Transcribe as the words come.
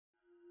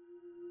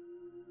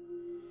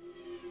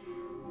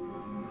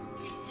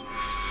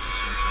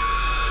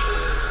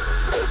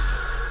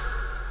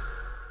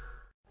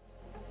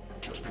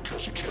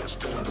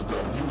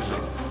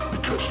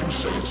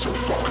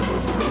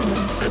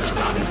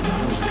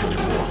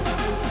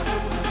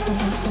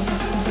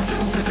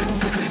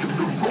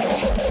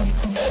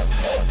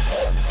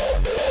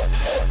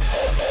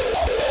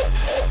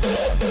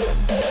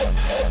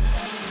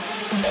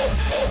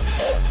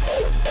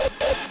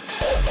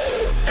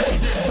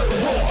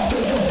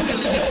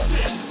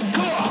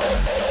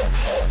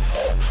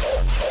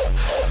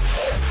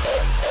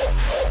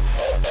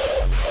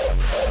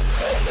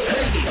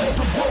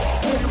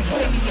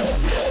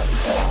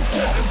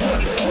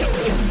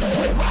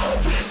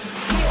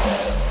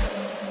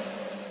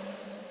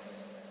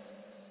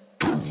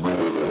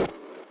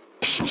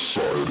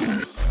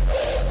society.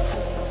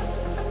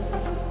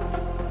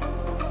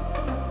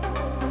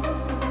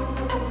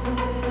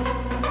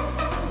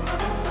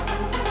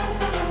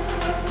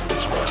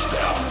 It's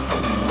Rawstyle, and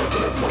we love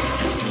it at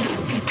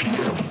 158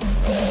 BPM.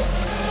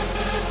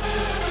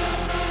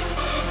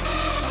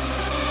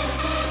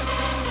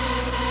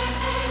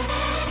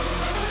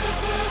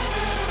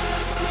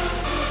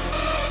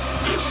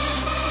 This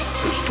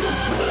is the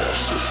Raw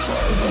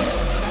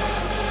Society.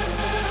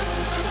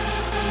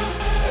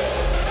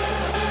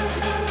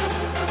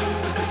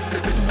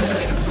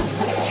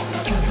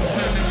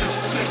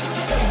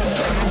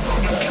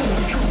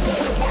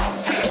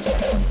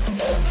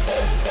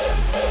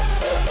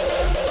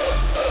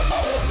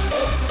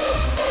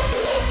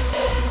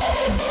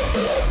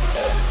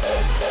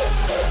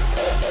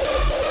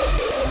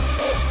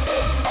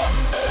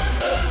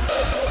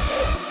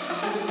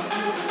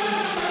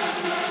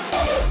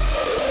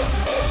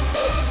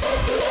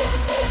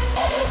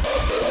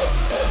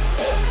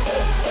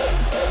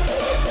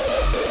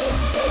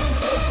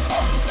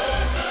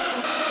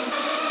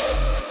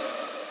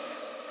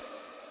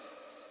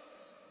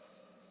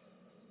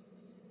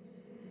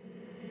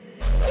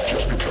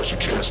 You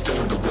can't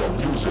stand the raw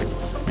music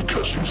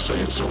because you say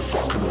it's so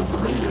fucking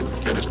overrated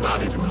and it's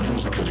not even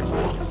music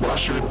anymore. Why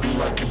should it be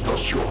like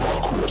industrial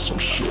hardcore or some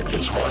shit?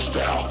 It's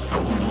Rawstyle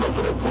and we love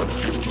it at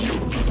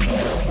 158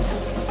 BPM.